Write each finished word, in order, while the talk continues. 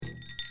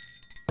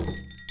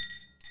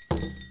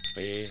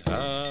Way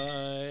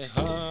high,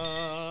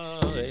 high,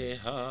 way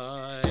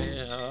high,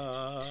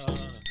 high,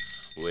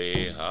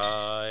 way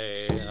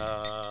high,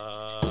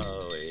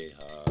 high,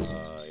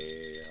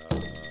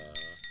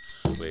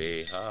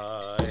 way high, high, way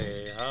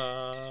high,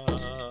 high,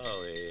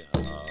 way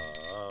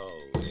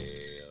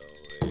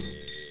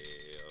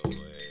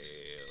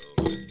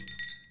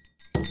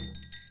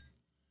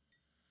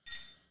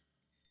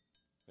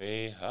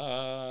way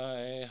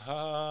high,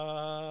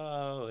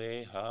 high,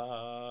 way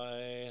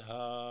high,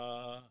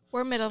 high.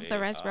 We're Middle of the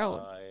Res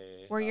Road.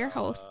 We're your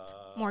hosts,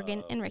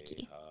 Morgan and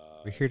Ricky.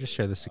 We're here to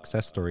share the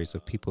success stories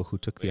of people who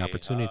took the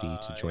opportunity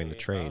to join the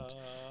trades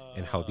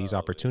and how these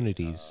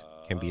opportunities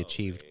can be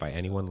achieved by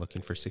anyone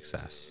looking for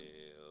success.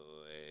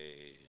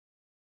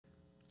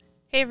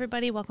 Hey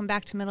everybody, welcome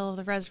back to Middle of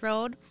the Res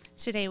Road.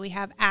 Today we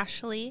have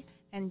Ashley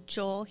and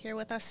Joel here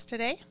with us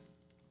today.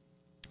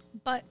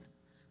 But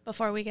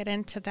before we get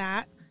into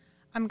that,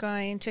 I'm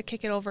going to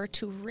kick it over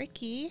to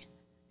Ricky,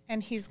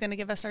 and he's going to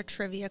give us our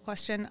trivia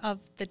question of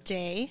the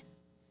day.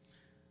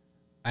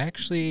 I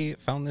actually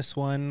found this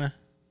one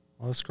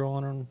while I was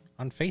scrolling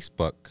on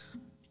Facebook.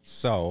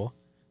 So,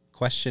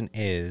 question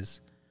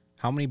is,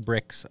 how many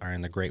bricks are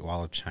in the Great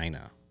Wall of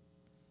China?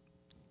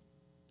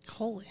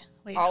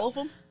 Wait. All of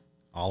them?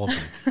 All of them.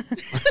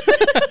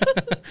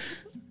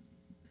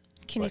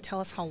 Can you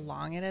tell us how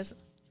long it is?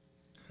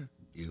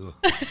 Ew.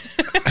 Let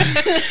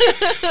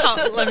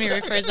me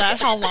rephrase that.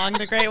 How long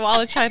the Great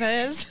Wall of China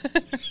is?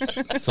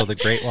 So the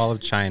Great Wall of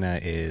China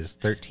is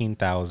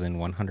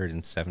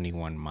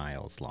 13,171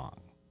 miles long.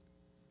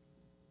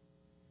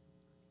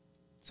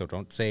 So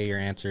don't say your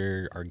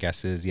answer or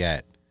guesses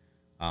yet.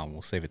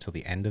 We'll save it till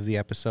the end of the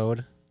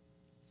episode.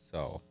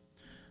 So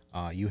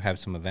you have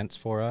some events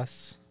for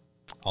us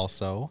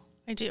also.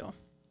 I do.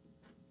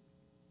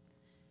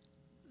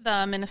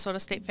 The Minnesota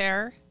State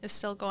Fair is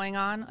still going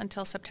on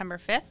until September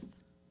 5th.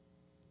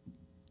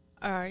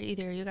 Are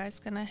either of you guys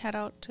going to head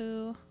out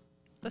to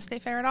the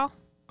State Fair at all?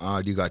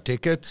 Do you got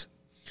tickets?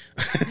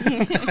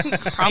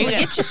 Probably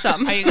get you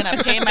some. Are you going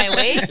to pay my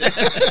way?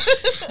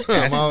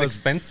 Gas is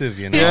expensive,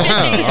 you know.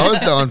 Yeah, I was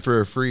down for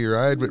a free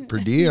ride with per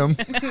diem.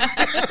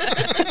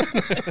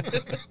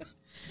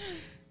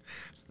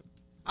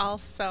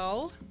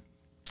 Also,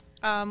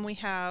 we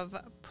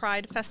have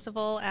Pride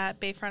Festival at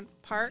Bayfront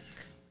Park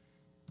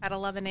at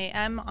 11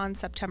 a.m. on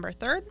September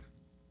 3rd.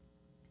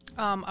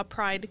 A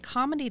Pride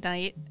Comedy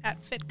Night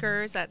at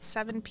Fitgers at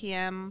 7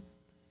 p.m.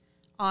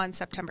 on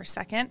September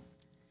 2nd.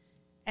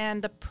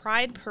 And the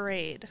Pride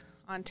Parade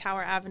on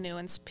Tower Avenue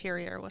in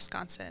Superior,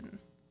 Wisconsin,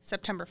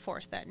 September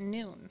 4th at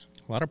noon.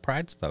 A lot of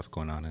Pride stuff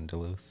going on in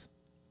Duluth.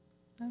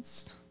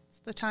 It's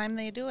the time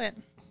they do it.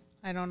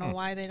 I don't know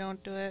why they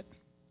don't do it.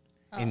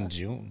 In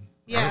June.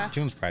 Yeah. Right?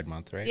 June's Pride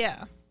Month, right?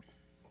 Yeah.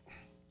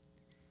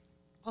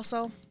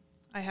 Also,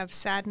 I have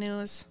sad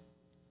news.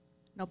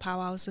 No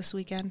powwows this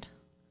weekend.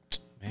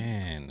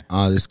 Man.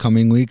 This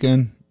coming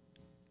weekend,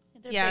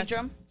 Yeah. Big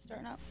drum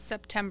starting up.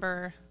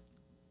 September.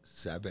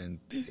 7th,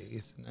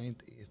 8th,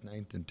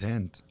 9th, and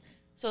 10th.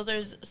 So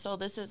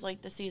this is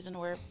like the season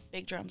where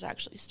big drums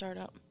actually start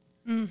up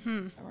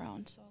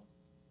around. So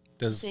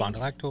Does Fond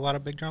du Lac do a lot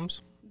of big drums?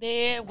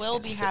 they will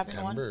be having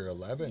one. September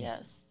 11th.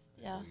 Yes,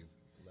 yeah.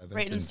 11th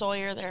Right in and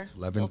Sawyer there.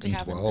 11th They'll be and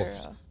having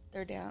 12th.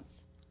 their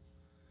dance.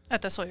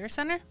 At the Sawyer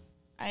Center?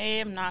 I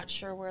am not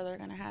sure where they're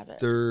going to have it.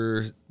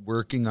 They're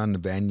working on the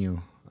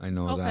venue. I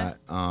know Okay. that.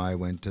 I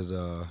went to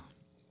the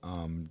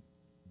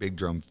Big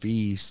Drum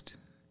Feast,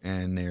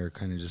 and they're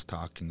kind of just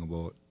talking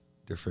about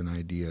different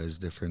ideas,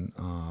 different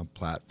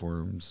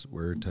platforms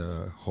where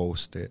to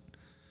host it.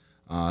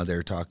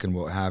 They're talking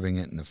about having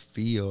it in the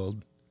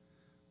field,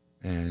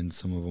 and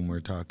some of them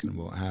were talking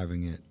about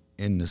having it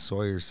in the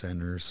Sawyer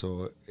Center.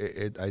 So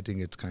I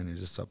think it's kind of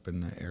just up in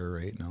the air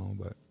right now,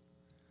 but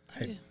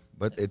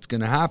it's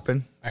going to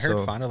happen. I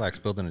heard Fond du Lac's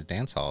building a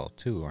dance hall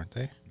too, aren't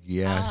they?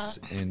 Yes,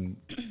 and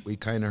we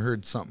kind of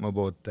heard something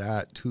about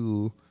that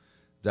too.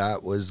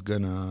 That was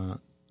going to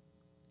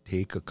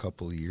take a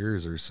couple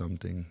years or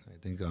something. I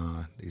think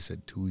they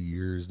said 2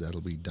 years.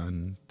 That'll be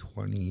done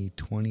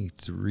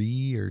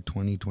 2023 or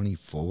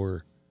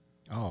 2024.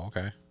 Oh,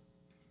 okay.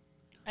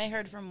 I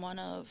heard from one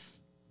of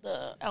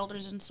the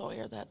elders in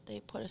Sawyer that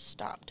they put a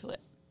stop to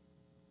it.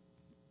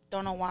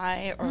 Don't know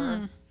why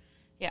or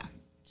yeah.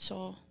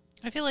 So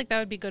I feel like that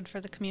would be good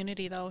for the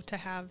community, though, to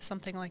have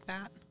something like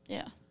that.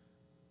 yeah.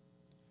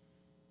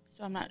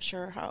 So I'm not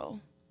sure how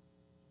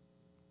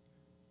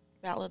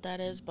valid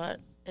that is, but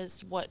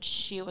is what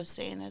she was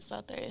saying is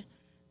that they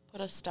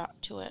put a stop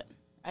to it.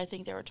 I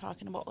think they were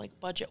talking about like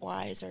budget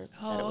wise or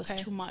that it was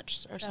okay. too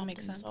much or That something.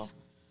 makes sense. So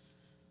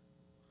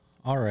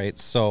All right,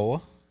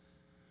 so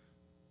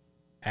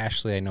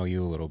Ashley, I know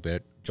you a little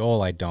bit.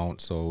 Joel, I don't.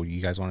 So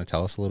you guys want to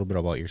tell us a little bit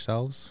about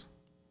yourselves?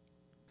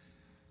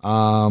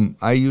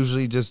 I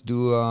usually just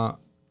do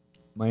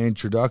my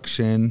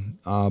introduction.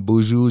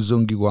 Buju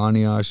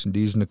Zungiwaniash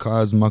Indijna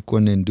Kaz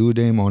Makwan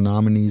Ndude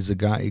Monamani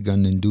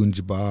Zagaigan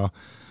Ndunjaba.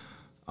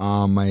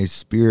 My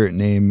spirit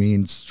name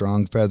means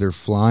strong feather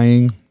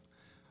flying.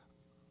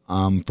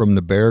 From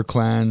the Bear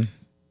Clan.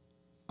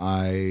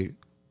 I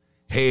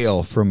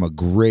hail from a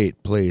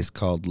great place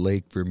called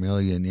Lake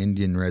Vermilion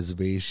Indian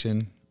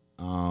Reservation,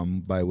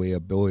 by way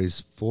of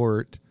Boys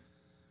Fort.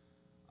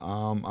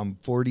 I'm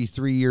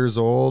 43 years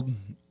old.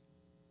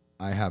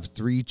 I have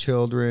 3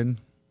 children,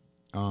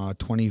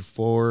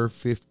 24,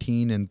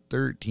 15, and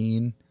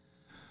 13.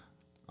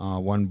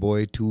 1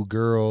 boy, 2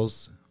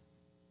 girls.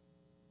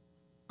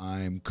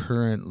 I'm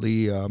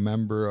currently a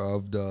member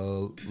of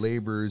the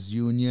Laborers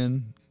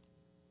Union.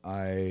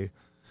 I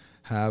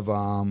have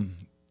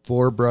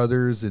 4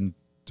 brothers and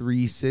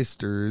 3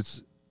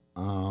 sisters.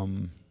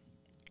 I'm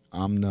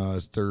the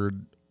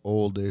 3rd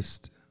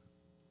oldest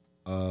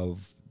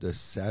of the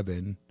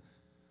 7.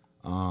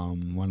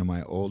 One of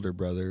my older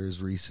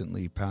brothers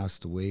recently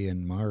passed away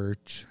in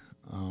March.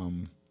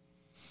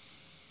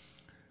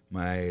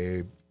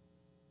 My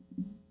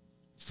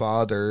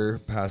father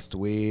passed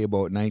away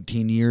about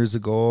 19 years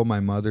ago. My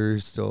mother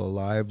is still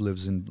alive,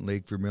 lives in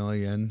Lake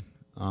Vermilion.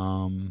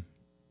 I'm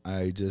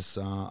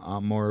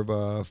more of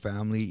a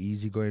family,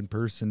 easygoing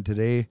person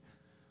today.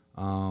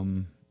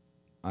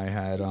 I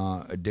had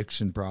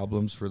addiction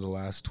problems for the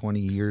last 20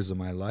 years of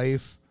my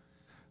life,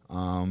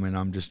 and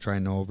I'm just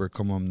trying to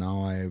overcome them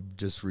now. I've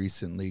just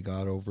recently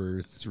got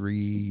over 3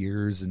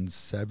 years and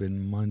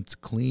 7 months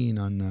clean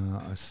on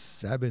the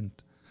 7th,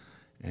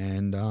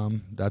 and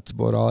that's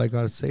about all I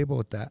got to say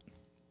about that.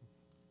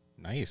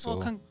 Nice.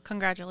 Well,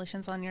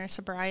 congratulations on your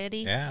sobriety.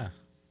 Yeah,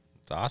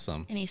 it's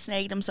awesome. And he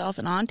snagged himself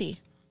an auntie.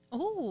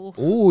 Oh,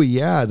 Oh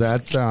yeah,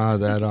 that's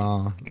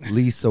that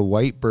Lisa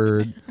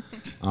Whitebird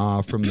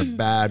from the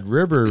Bad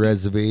River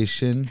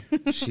Reservation.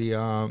 She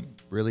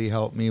really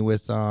helped me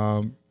with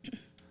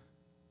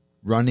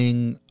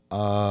running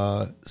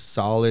a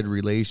solid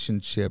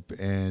relationship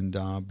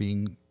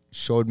and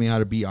showed me how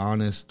to be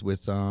honest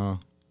with a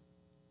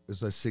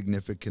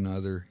significant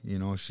other. You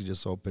know, she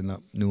just opened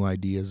up new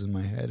ideas in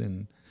my head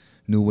and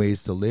new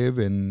ways to live,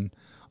 and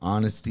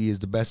honesty is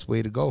the best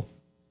way to go.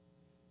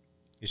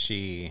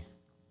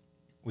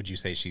 Would you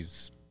say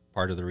she's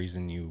part of the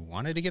reason you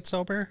wanted to get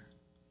sober?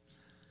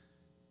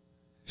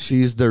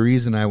 She's the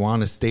reason I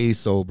want to stay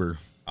sober.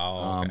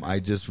 Oh, okay. I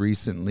just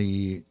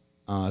recently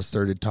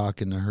started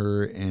talking to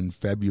her in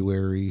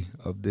February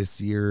of this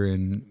year,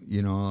 and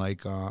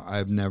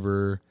I've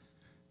never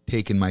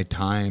taken my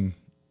time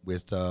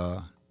with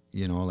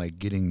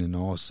getting to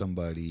know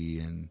somebody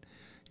and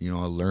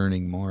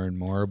learning more and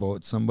more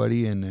about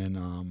somebody, and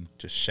then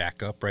Just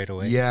shack up right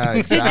away. yeah,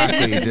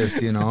 exactly.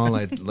 Just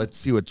let's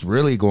see what's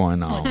really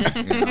going on.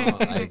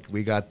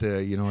 We got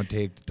to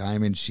take the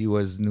time, and she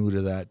was new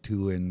to that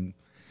too, and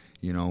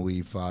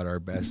we fought our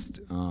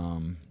best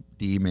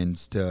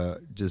demons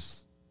to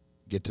just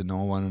get to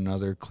know one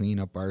another, clean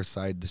up our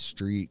side of the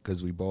street,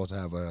 because we both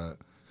have a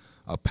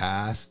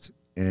past,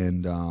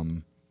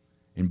 and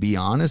be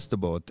honest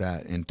about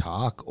that and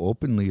talk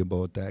openly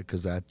about that,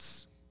 because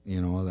that's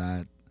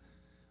that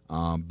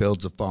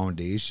builds a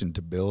foundation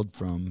to build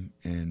from,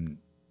 and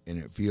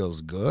it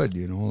feels good,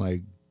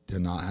 to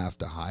not have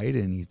to hide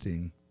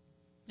anything.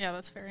 yeah,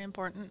 that's very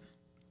important.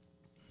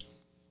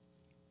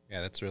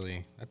 Yeah,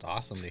 that's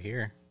awesome to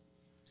hear.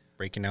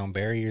 Breaking down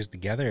barriers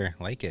together,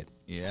 like it.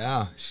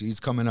 Yeah, she's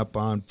coming up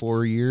on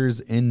 4 years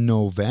in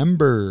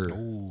November.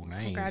 Oh,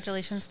 nice.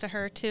 Congratulations to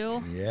her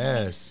too.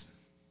 Yes.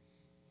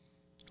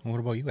 What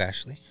about you,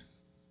 Ashley?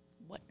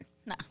 What?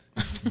 Nah.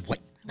 What?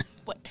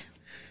 What?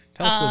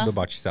 Tell us a little bit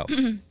about yourself.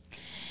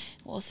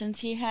 Well, since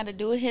he had to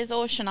do his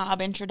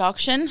Oceanob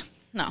introduction,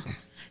 no.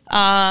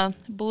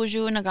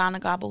 Buju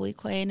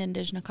Naganagabawikwe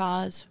Indigenous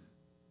cause.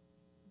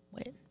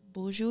 Wait.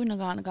 Buju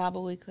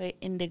Naganagabawikwe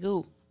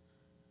Indigu.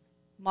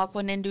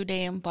 Makwa Nindu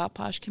Dame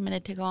Bapash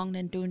Kiminatigong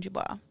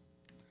Nindunjiba.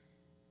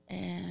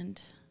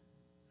 And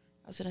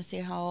I was going to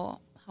say how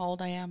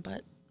old I am,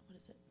 but what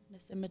is it?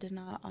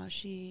 Nisimidina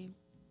Ashi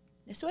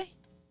Niswe?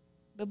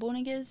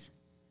 Baboonigiz?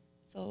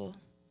 So,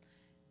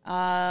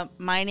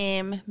 my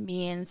name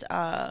means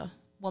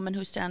woman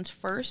who stands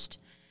first,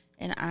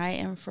 and I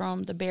am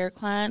from the Bear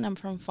Clan. I'm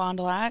from Fond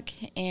du Lac,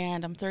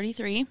 and I'm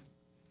 33.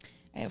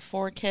 I have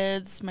 4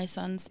 kids. My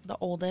son's the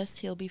oldest.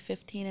 He'll be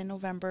 15 in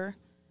November.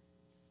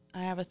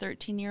 I have a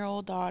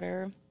 13-year-old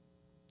daughter,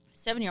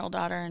 7-year-old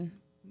daughter, and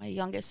my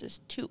youngest is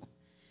 2.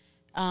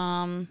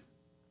 What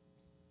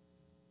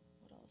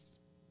else?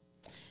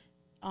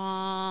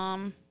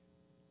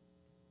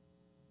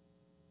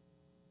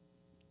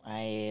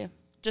 I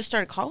just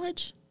started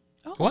college.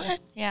 Oh, What?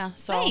 Yeah,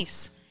 so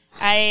nice.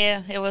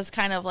 it was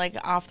kind of like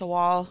off the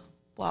wall.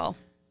 Well,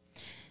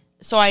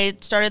 so I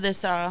started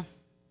this. I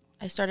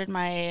started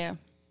my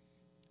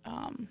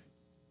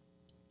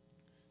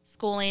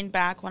schooling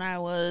back when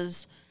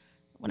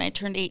I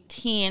turned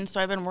 18. So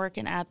I've been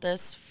working at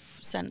this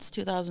since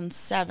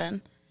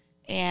 2007,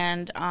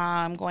 and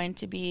I'm going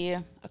to be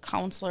a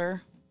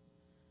counselor.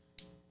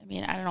 I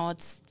mean, I don't know.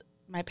 It's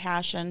my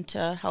passion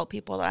to help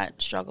people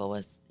that struggle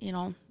with,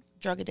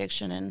 drug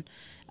addiction and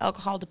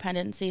alcohol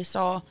dependency.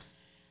 So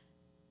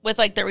with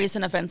like the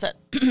recent events that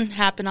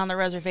happened on the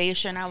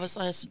reservation, I was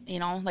just, I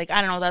don't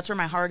know, that's where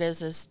my heart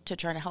is to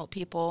try to help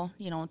people,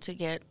 to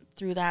get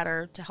through that,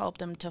 or to help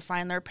them to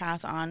find their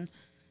path on,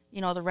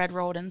 the Red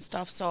Road and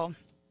stuff. So,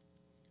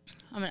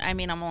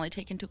 I'm only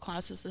taking 2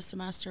 classes this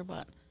semester,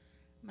 but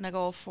I'm going to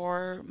go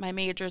for, my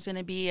major is going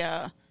to be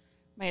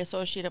my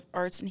Associate of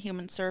Arts in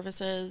Human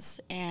Services,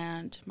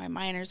 and my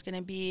minor is going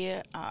to be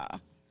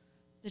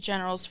the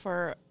generals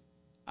for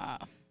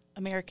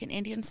American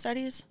Indian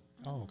Studies.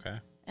 Oh, okay.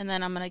 And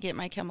then I'm going to get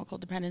my chemical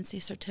dependency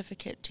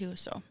certificate too.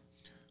 So,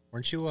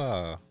 Weren't you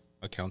a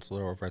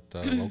counselor over at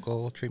the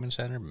local treatment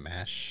center,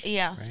 MASH?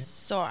 yeah. Right?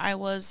 So I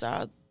was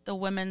the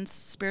women's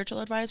spiritual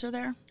advisor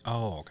there.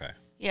 Oh, okay.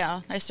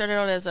 Yeah. I started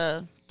out as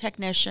a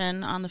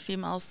technician on the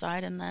female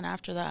side, and then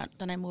after that,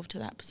 then I moved to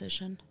that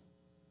position.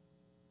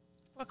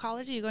 What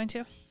college are you going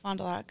to? Fond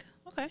du Lac.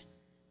 Okay.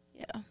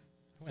 Yeah.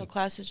 So went-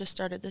 classes just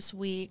started this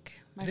week.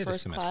 My I did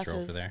first a semester classes.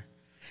 over there.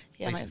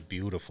 Yeah, Place is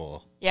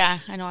beautiful. yeah,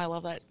 I know. I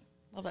love that.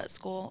 Love that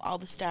school. All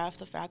the staff,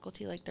 the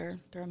faculty, like they're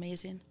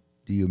amazing.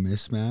 Do you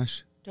miss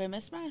MASH? Do I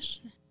miss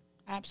MASH?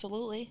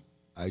 Absolutely.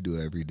 I do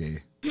every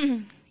day.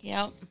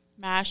 Yep.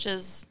 MASH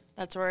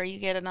that's where you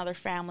get another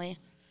family.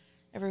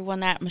 Everyone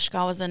that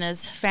Mishka was in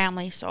is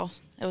family, so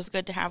it was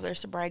good to have their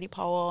sobriety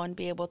powwow and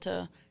be able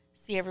to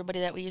see everybody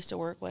that we used to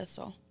work with.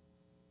 So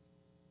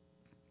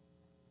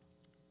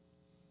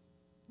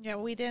Yeah,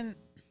 we didn't.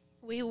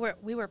 We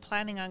were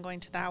planning on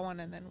going to that one,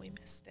 and then we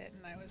missed it.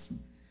 And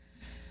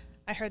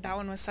I heard that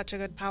one was such a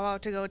good powwow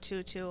to go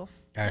to too.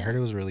 I heard it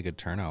was a really good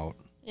turnout.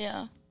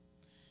 yeah.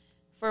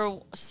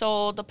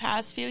 So the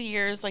past few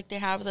years, like they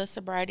have the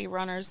sobriety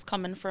runners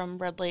coming from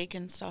Red Lake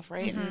and stuff,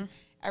 right? And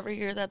every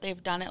year that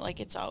they've done it, like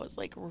it's always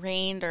like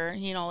rained or,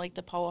 like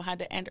the powwow had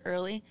to end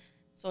early.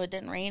 So it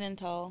didn't rain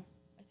until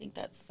I think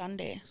that's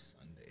Sunday.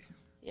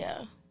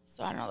 Yeah.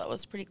 So I don't know, that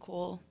was pretty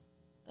cool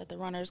that the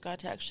runners got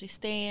to actually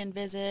stay and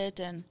visit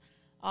and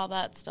all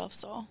that stuff.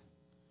 So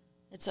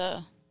it's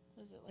was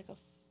it like a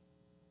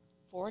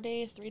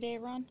 3-day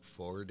run?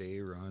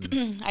 4-day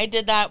run. I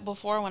did that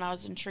before when I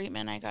was in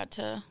treatment. I got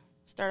to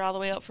start all the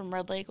way out from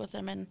Red Lake with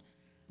them, and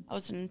I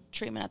was in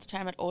treatment at the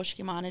time at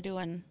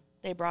Oshkimanadu, and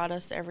they brought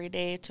us every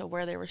day to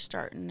where they were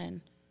starting,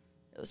 and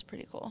it was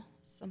pretty cool.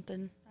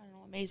 Something, I don't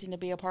know, amazing to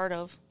be a part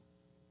of.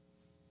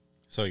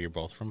 So you're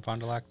both from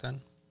Fond du Lac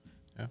then?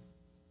 Yeah.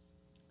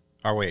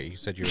 Oh, wait, you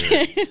said you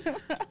were...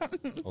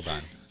 Hold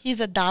on. He's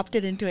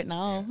adopted into it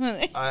now.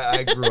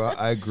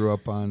 I grew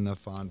up on the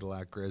Fond du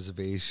Lac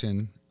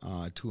reservation.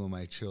 2 of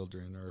my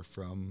children are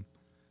from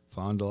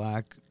Fond du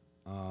Lac.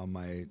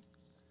 My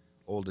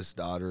oldest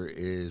daughter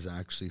is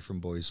actually from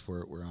Boys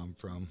Fort, where I'm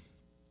from.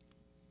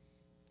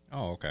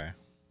 Oh, okay.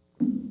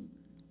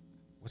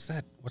 What's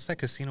that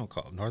casino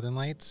called? Northern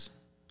Lights?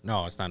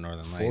 No, it's not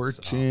Northern Lights.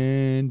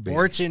 Fortune Bay.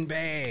 Fortune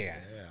Bay.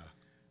 Yeah.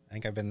 I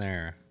think I've been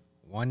there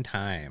one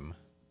time.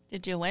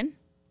 Did you win?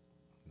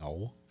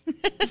 No.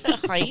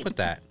 Right. Put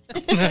that.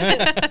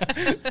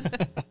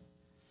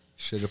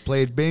 Should have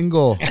played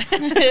bingo.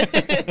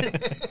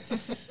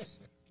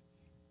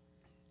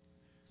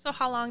 So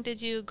how long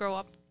did you grow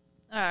up?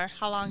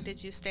 How long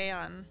did you stay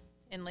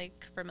in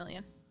Lake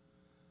Vermilion?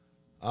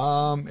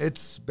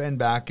 It's been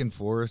back and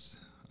forth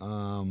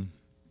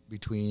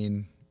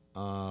between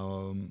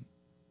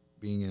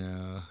being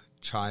a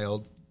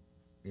child.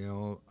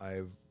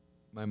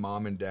 My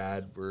mom and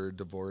dad were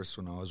divorced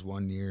when I was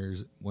 1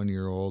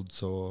 year old.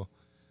 So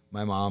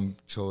my mom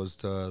chose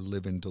to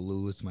live in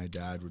Duluth. My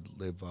dad would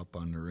live up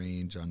on the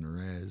range on the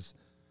res.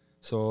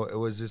 So it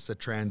was just a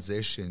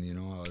transition,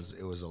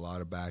 it was a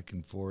lot of back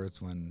and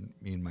forth when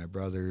me and my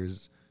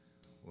brothers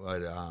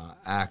would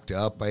act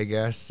up, I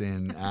guess,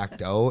 and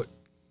act out,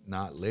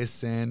 not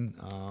listen.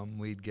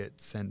 We'd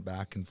get sent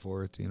back and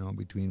forth,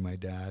 between my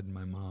dad and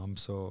my mom.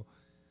 So,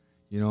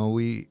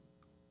 we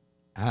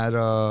had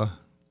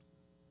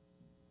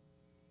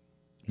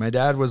my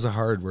dad was a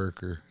hard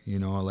worker,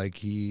 like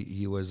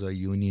he was a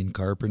union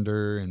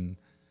carpenter, and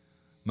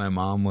my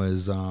mom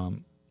was a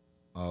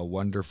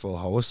wonderful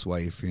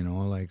housewife,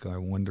 like a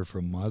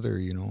wonderful mother,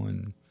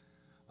 and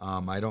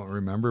I don't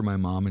remember my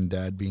mom and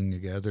dad being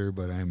together,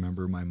 but I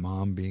remember my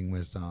mom being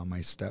with my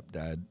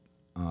stepdad,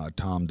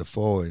 Tom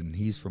Defoe, and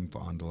he's from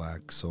Fond du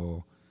Lac.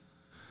 So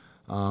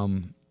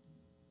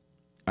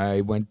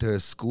I went to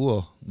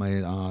school.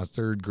 My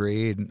third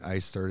grade, I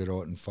started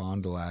out in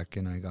Fond du Lac,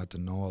 and I got to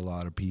know a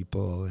lot of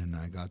people, and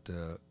I got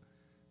to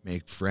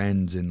make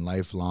friends and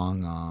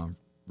lifelong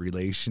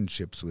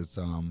relationships with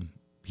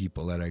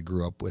people that I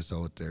grew up with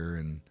out there.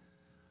 And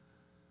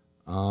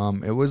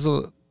it was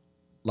a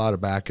lot of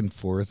back and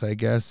forth, I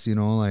guess,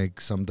 like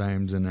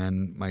sometimes. And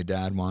then my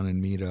dad wanted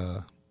me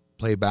to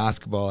play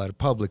basketball at a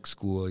public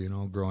school,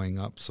 growing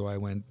up. So I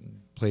went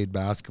and played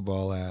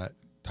basketball at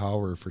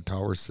Tower for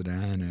Tower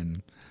Sedan,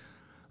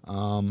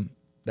 and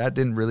that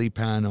didn't really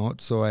pan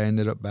out. So I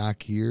ended up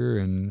back here,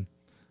 and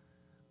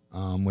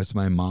with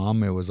my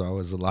mom, it was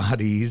always a lot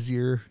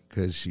easier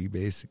because she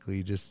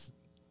basically just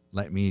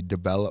let me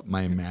develop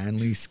my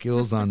manly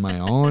skills on my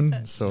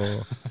own.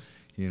 So,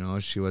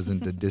 she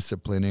wasn't the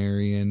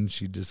disciplinarian.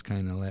 She just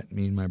kind of let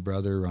me and my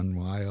brother run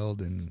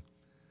wild. And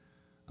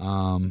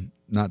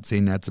not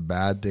saying that's a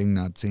bad thing,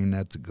 not saying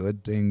that's a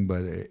good thing,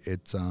 but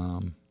it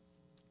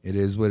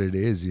is what it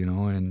is,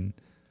 And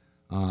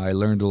I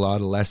learned a lot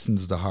of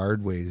lessons the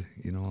hard way.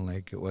 You know,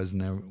 like it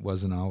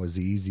wasn't always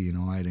easy. You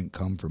know, I didn't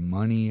come from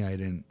money. I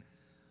didn't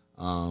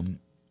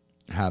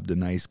have the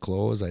nice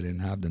clothes. I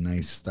didn't have the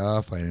nice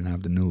stuff. I didn't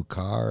have the new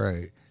car.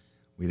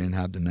 We didn't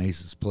have the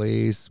nicest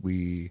place.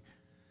 We,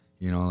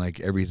 you know, like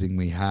everything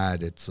we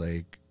had, it's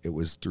like it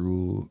was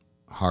through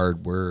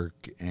hard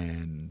work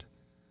and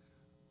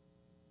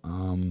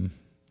I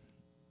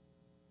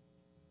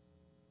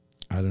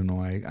don't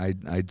know.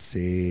 I'd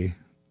say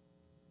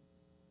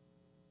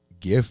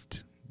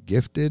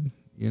gifted.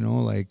 You know,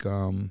 like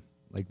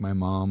my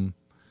mom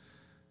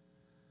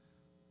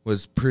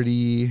was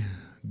pretty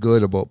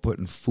good about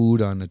putting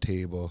food on the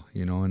table.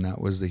 You know, and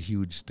that was the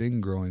huge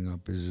thing growing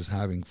up, is just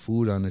having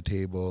food on the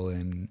table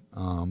and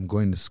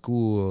going to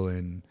school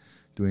and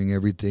doing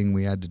everything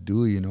we had to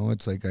do. You know,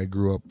 it's like I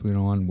grew up, you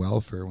know, on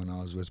welfare when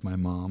I was with my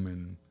mom,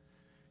 and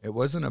it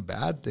wasn't a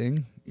bad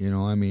thing. You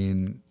know, I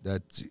mean,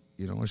 that's,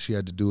 you know, she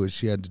had to do what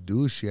she had to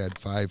do. She had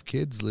 5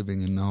 kids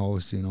living in the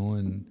house, you know,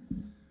 and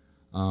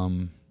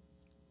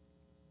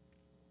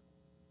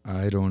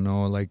I don't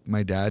know, like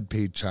my dad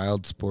paid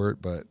child support,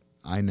 but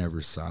I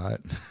never saw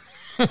it.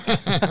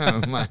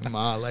 My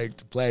mom liked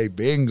to play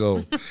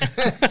bingo.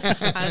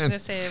 I was going to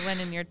say it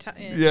went in your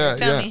your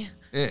tummy.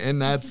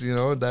 And that's, you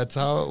know, that's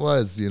how it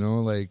was, you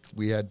know, like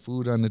we had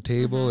food on the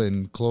table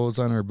and clothes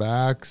on our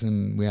backs,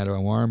 and we had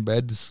a warm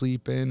bed to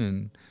sleep in,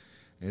 and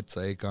it's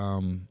like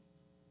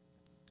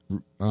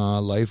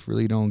life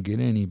really don't get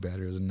any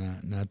better than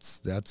that. And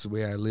that's the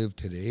way I live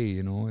today,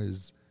 you know,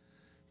 is,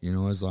 you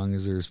know, as long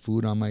as there's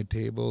food on my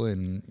table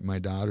and my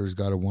daughter's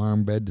got a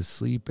warm bed to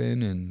sleep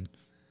in, and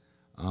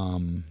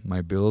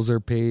my bills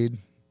are paid,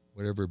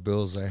 whatever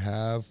bills I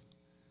have.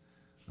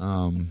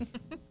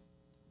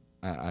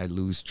 I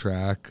lose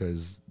track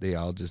because they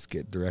all just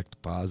get direct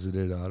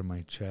deposited out of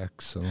my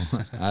check, so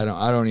I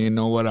don't even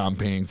know what I'm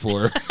paying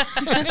for.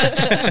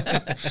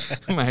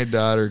 My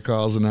daughter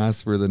calls and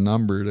asks for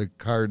the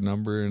card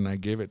number, and I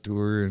give it to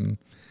her, and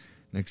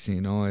next thing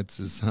you know, it's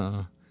this,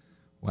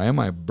 why am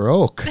I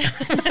broke?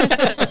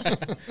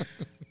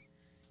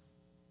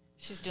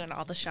 She's doing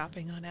all the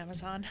shopping on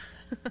Amazon.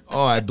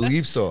 Oh, I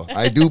believe so.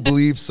 I do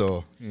believe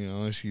so. You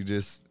know, she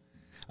just,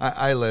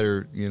 I let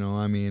her, you know,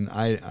 I mean,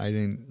 I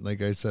didn't,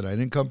 like I said, I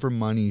didn't come from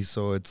money,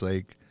 so it's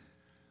like,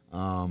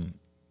 I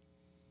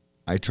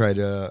try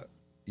to,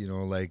 you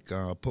know, like,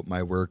 put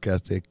my work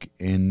ethic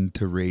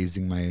into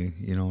raising my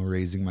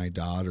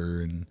daughter,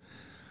 and,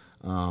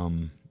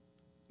 the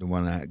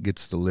one that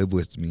gets to live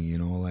with me, you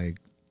know, like,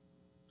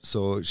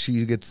 so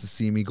she gets to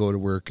see me go to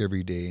work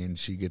every day, and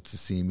she gets to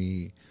see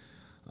me,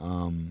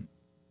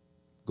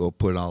 go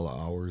put all the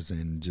hours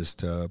in just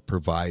to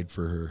provide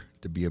for her,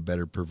 to be a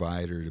better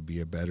provider, to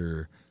be a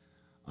better,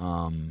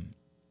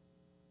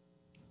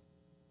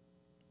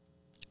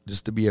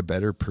 just to be a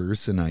better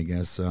person, I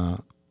guess,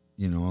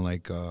 you know,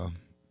 like a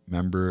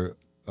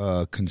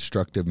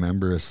constructive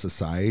member of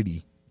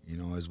society, you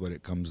know, is what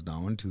it comes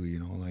down to, you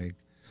know, like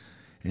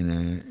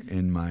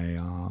in my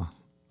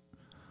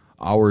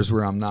hours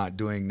where I'm not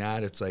doing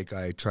that, it's like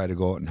I try to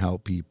go out and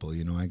help people.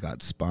 You know, I got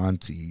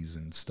sponsees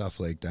and stuff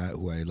like that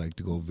who I like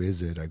to go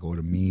visit. I go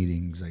to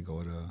meetings. I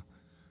go to,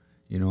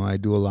 you know, I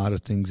do a lot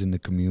of things in the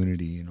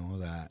community, you know,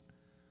 that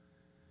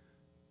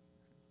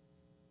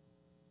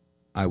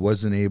I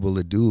wasn't able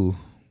to do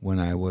when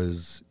I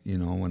was, you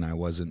know, when I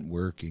wasn't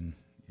working.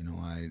 You know,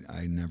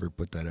 I never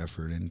put that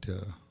effort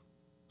into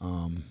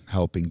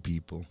helping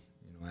people.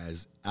 You know,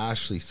 as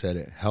Ashley said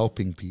it,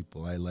 helping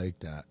people. I like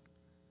that.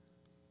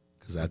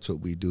 Because that's what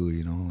we do,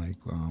 you know, like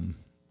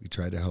we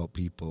try to help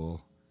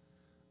people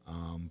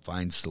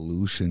find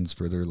solutions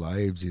for their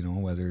lives, you know,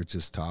 whether it's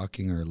just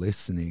talking or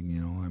listening, you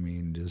know, I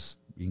mean, just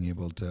being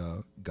able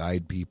to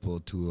guide people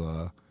to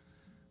a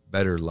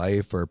better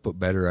life or put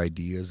better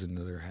ideas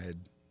into their head.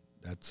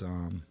 That's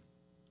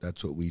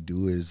what we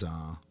do, is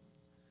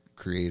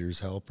creators,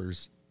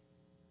 helpers.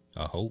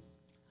 A hope.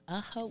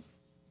 A hope.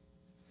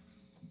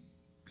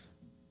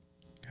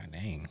 God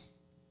dang.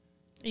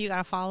 You got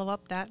to follow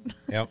up that.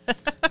 Yep.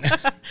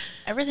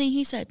 Everything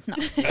he said. No.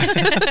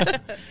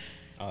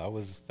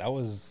 That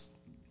was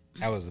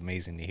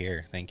amazing to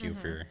hear. Thank you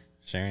for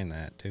sharing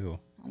that too.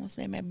 Almost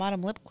made my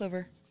bottom lip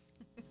quiver.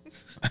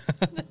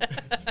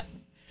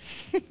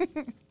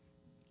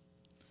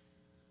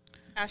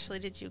 Ashley,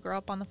 did you grow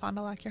up on the Fond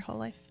du Lac your whole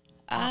life?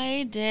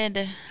 I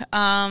did.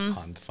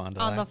 On the Fond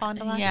du Lac. On the Fond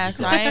du Lac? Yeah,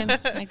 so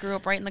I grew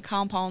up right in the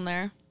compound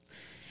there.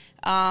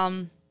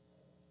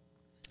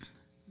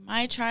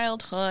 My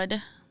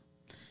childhood,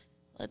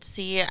 let's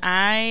see,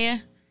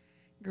 I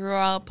grew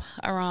up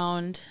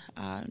around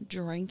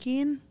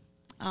drinking.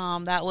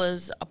 That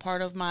was a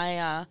part of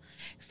my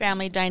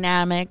family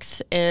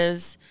dynamics.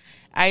 I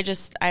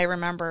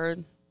remember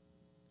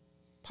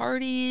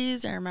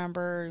parties, I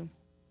remember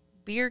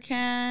beer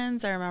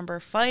cans, I remember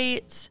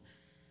fights.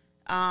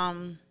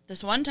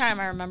 This one time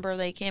I remember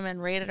they came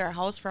and raided our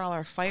house for all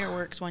our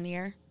fireworks one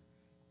year.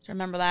 So I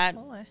remember that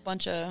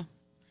bunch of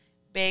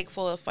bag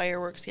full of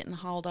fireworks getting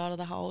hauled out of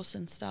the house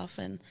and stuff.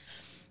 And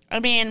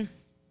I mean,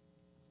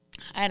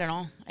 I don't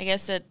know. I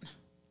guess it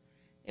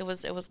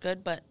it was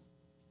good, but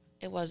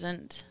it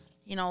wasn't,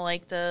 you know,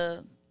 like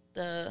the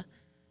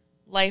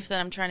life that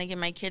I'm trying to give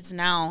my kids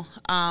now.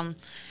 I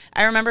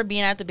remember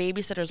being at the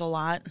babysitters a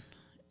lot.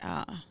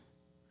 And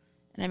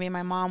I mean,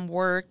 my mom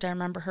worked. I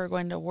remember her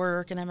going to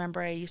work, and I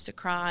remember I used to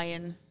cry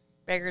and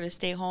beg her to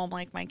stay home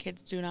like my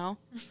kids do now.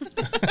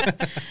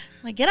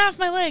 Like, get off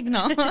my leg.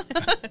 No.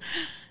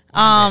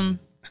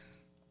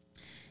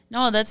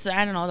 No,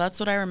 I don't know. That's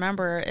what I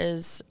remember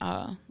is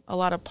a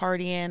lot of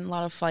partying, a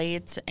lot of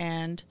fights,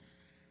 and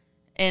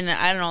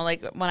I don't know,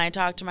 like when I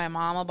talked to my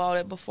mom about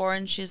it before,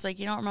 and she's like,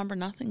 you don't remember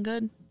nothing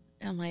good?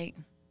 And I'm like,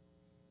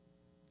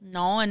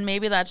 no, and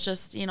maybe that's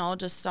just, you know,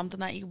 just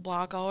something that you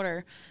block out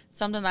or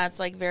something that's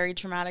like very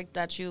traumatic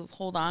that you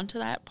hold on to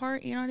that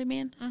part, you know what I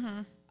mean?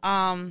 Mm-hmm.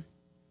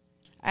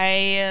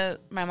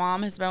 My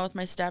mom has been with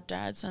my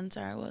stepdad since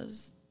I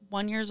was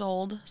 1 year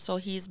old, so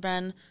he's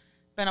been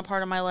a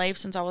part of my life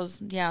since I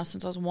was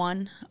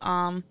 1.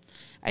 I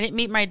didn't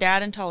meet my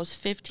dad until I was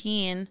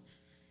 15,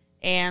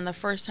 and the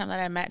first time that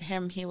I met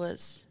him, he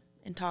was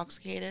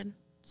intoxicated.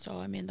 So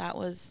I mean, that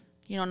was,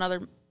 you know,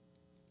 another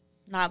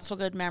not so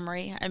good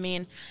memory. I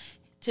mean,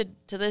 to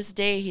this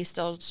day, he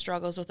still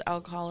struggles with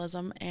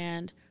alcoholism,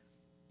 and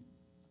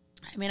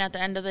I mean, at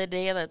the end of the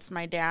day, that's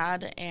my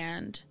dad,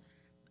 and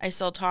I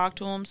still talk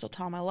to him, still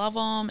tell him I love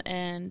him,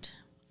 and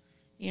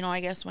you know,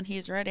 I guess when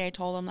he's ready, I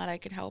told him that I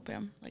could help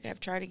him. Like, I've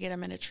tried to get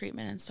him into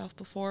treatment and stuff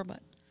before, but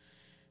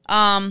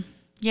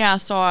yeah.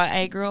 So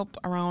I grew up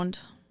around.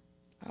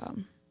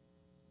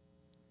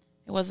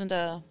 It wasn't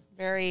a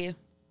very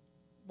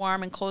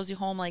warm and cozy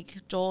home like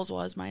Joel's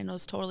was. Mine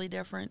was totally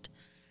different.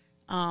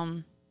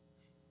 Yeah,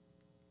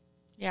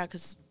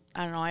 because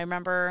I don't know. I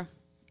remember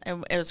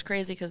it was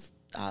crazy because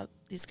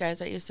these guys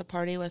that used to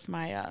party with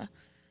my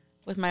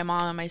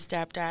mom and my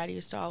stepdad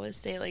used to always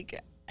say, like,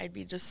 I'd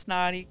be just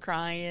snotty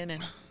crying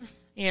and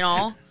you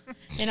know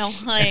and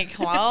I'm like,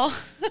 well.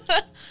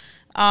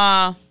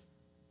 And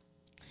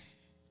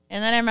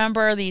then I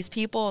remember these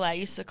people that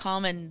used to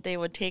come and they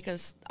would take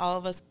us, all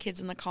of us kids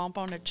in the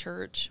compound, to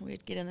church.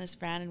 We'd get in this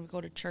van and we'd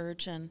go to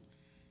church, and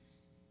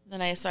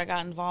then I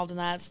got involved in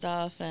that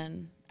stuff,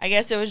 and I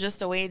guess it was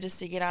just a way just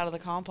to get out of the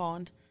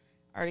compound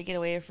or to get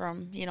away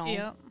from, you know,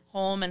 Yep.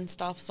 home and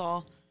stuff.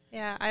 So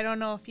Yeah, I don't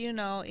know if you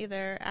know,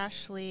 either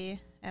Ashley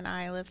and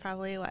I live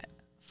probably,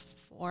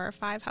 4 or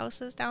 5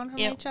 houses down from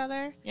Yep. each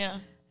other. yeah.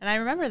 And I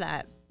remember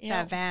that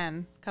Yeah.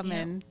 van come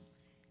Yeah. in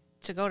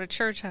to go to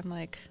church. I'm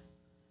like,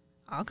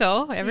 I'll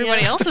go.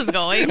 Everybody Yeah. else is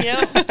going.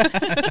 Yeah.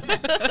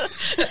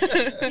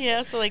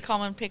 Yeah, so they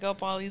come and pick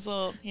up all these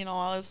little, you know,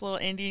 all these little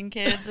Indian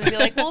kids and be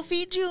like, we'll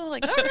feed you. I'm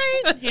like, all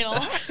right, you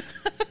know.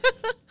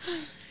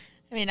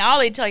 I mean, now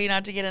they tell you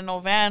not to get in no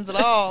vans at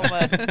all,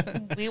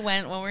 but we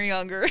went when we were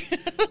younger.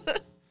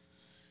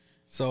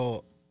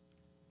 So,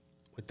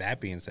 with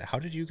that being said, how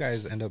did you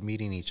guys end up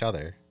meeting each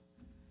other?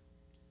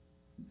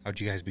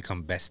 How'd you guys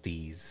become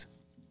besties?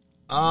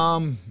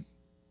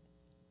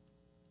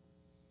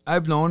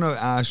 I've known of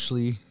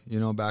Ashley, you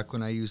know, back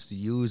when I used to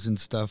use and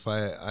stuff.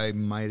 I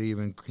might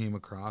even came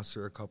across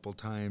her a couple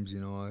times, you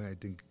know. I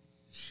think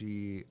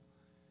she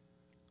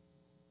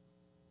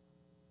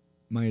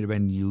might have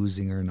been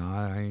using or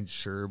not. I ain't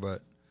sure.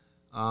 But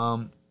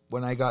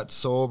when I got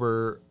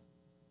sober,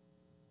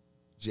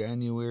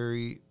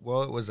 January,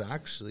 well, it was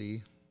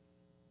actually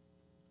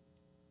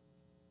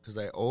because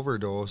I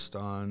overdosed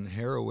on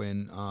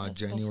heroin That's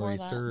January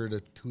before that. 3rd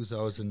of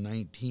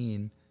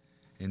 2019.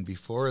 And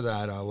before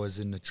that, I was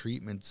in the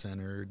treatment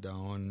center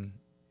down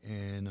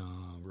in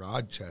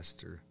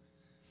Rochester.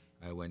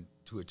 I went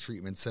to a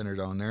treatment center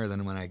down there.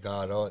 Then when I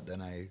got out,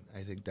 then I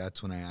think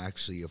that's when I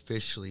actually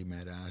officially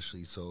met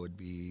Ashley. So it would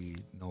be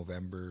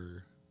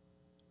November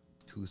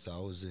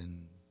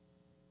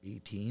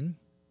 2018,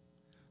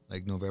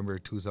 like November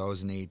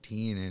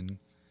 2018. And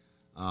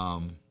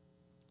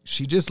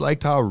she just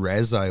liked how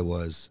res I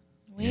was.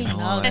 You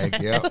know, like,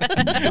 yep.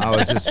 I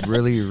was just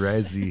really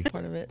resi.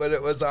 Part of it. But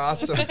it was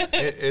awesome.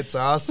 It's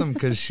awesome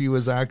because she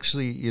was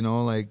actually, you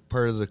know, like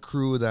part of the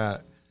crew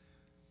that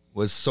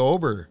was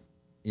sober.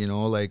 You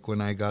know, like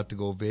when I got to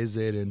go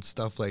visit and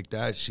stuff like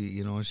that, she,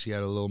 you know, she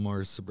had a little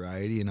more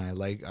sobriety, and I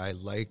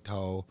liked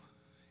how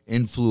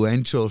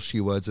influential she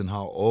was and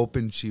how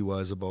open she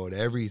was about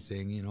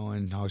everything, you know,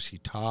 and how she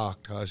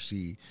talked, how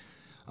she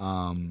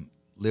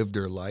lived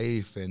her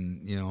life,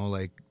 and, you know,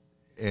 like,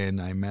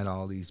 and I met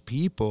all these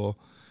people,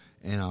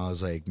 and I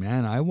was like,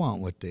 man, I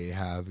want what they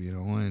have, you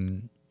know,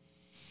 and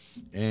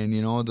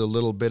you know, the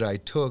little bit I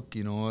took,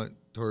 you know,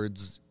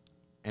 towards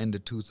end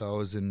of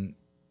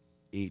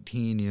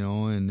 2018, you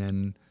know, and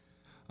then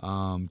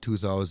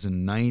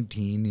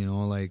 2019, you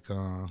know, like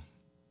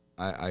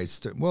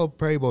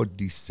probably about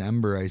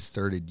December I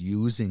started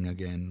using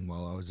again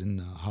while I was in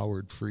the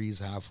Howard Freeze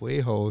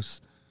halfway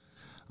house.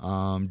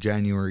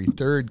 January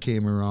 3rd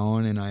came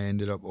around, and I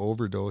ended up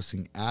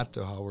overdosing at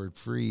the Howard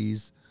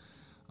Freeze.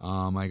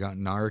 I got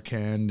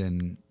Narcan,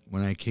 and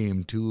when I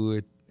came to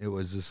it, it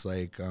was just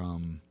like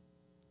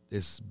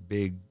this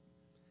big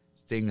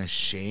thing of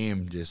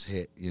shame just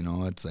hit, you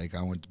know. It's like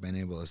I wouldn't have been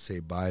able to say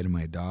bye to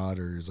my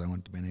daughters. I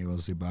wouldn't have been able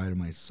to say bye to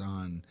my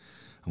son.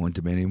 I wouldn't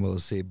have been able to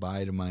say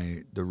bye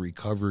to the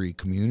recovery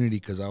community,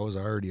 because I was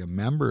already a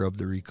member of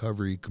the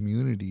recovery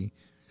community,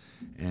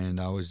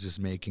 and I was just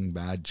making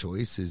bad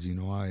choices. You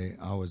know,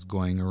 I was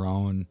going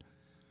around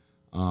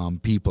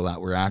people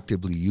that were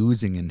actively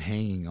using and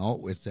hanging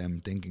out with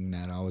them, thinking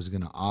that I was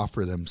going to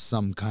offer them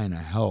some kind of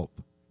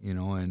help, you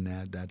know, and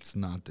that's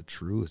not the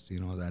truth.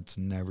 You know, that's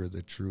never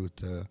the truth.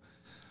 To,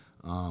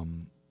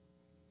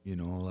 you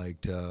know,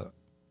 like to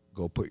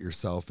go put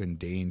yourself in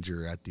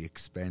danger at the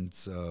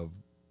expense of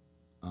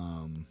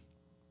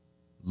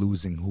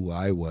losing who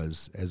I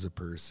was as a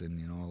person,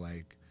 you know,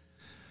 like,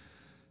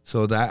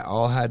 so that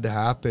all had to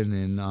happen.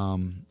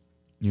 And,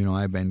 you know,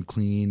 I've been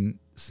clean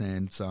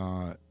since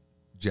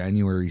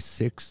January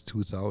 6th,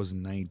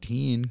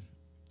 2019.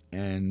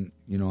 And,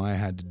 you know, I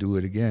had to do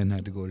it again,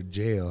 had to go to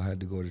jail, had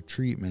to go to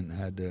treatment,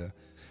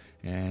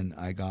 and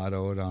I got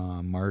out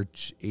on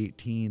March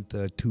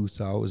 18th,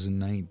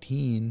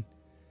 2019.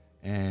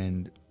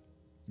 And,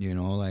 you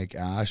know, like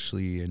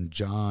Ashley and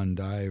John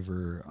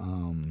Diver,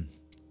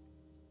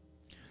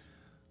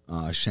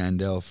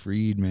 Chandel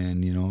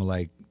Friedman, you know,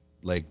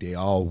 like they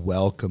all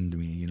welcomed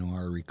me. You know,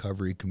 our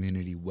recovery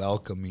community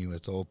welcomed me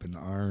with open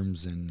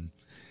arms, and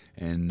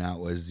that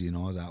was, you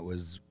know, that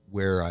was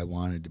where I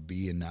wanted to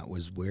be, and that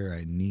was where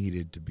I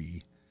needed to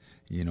be,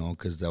 you know,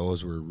 because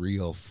those were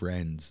real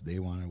friends. They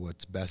wanted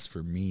what's best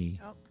for me,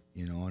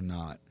 you know,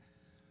 not,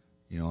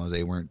 you know,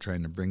 they weren't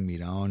trying to bring me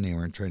down. They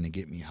weren't trying to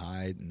get me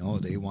high. No,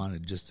 they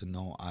wanted just to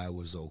know I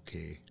was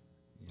okay.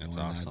 You know,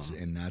 That's awesome.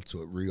 And that's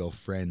what real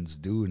friends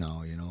do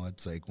now, you know.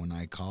 It's like when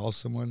I call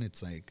someone,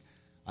 it's like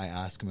I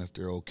ask them if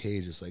they're okay.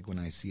 Just like when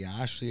I see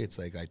Ashley, it's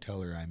like I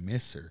tell her I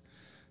miss her,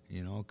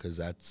 you know, because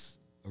that's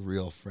a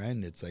real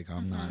friend. It's like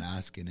I'm not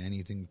asking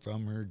anything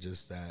from her,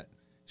 just that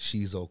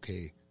she's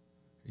okay.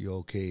 You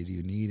okay? Do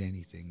you need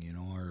anything, you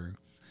know? Or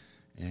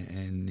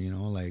and you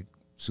know, like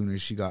as soon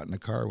as she got in the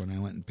car, when I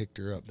went and picked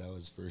her up, that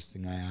was the first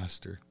thing I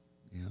asked her,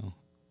 you know.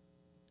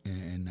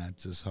 And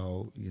that's just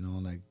how, you know,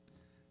 like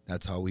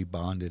that's how we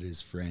bonded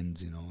as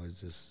friends, you know,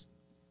 is just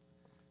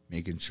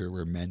making sure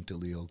we're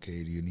mentally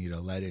okay. Do you need to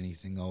let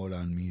anything out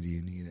on me? Do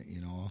you need it, you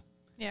know?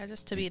 Yeah,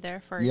 just to be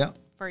there for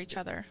each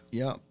other.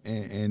 Yeah,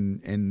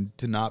 and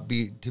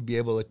to be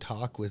able to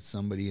talk with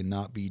somebody and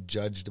not be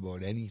judged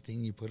about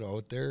anything you put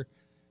out there.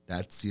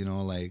 That's, you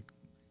know, like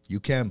you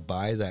can't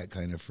buy that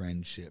kind of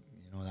friendship.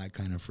 You know, that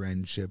kind of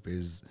friendship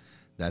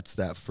that's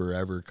that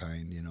forever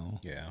kind, you know.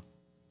 Yeah.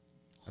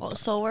 Well,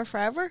 so we're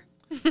forever?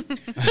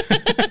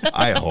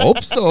 I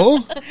hope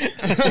so.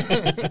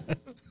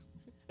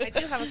 I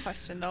do have a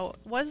question though.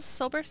 Was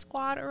Sober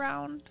Squad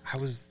around I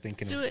was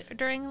thinking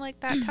during like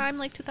that time,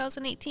 like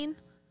 2018?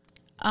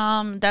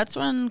 That's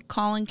when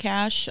Colin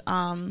Cash,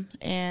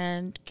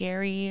 and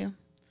Gary,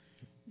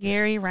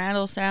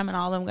 Randall, Sam, and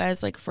all them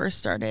guys like first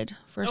started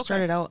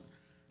out.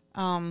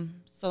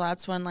 So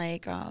that's when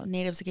like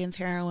Natives Against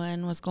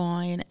Heroin was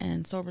going,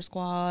 and Sober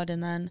Squad,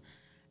 and then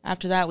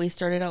after that we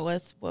started out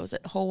with, what was it,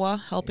 HOA,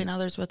 helping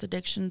others with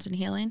addictions and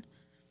healing.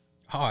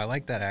 Oh, I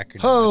like that acronym.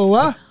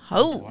 HOA.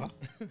 Oh.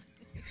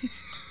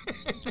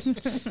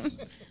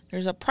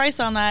 There's a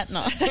price on that.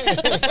 No.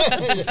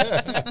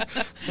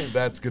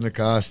 That's going to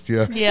cost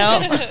you.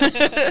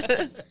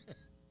 Yeah.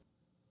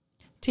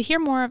 To hear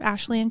more of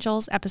Ashley and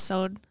Joel's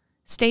episode,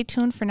 stay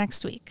tuned for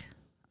next week.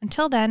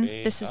 Until then,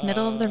 this is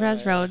Middle of the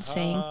Res Road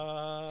saying,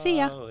 see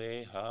ya.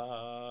 Way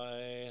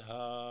high,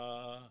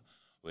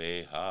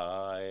 way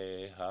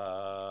high,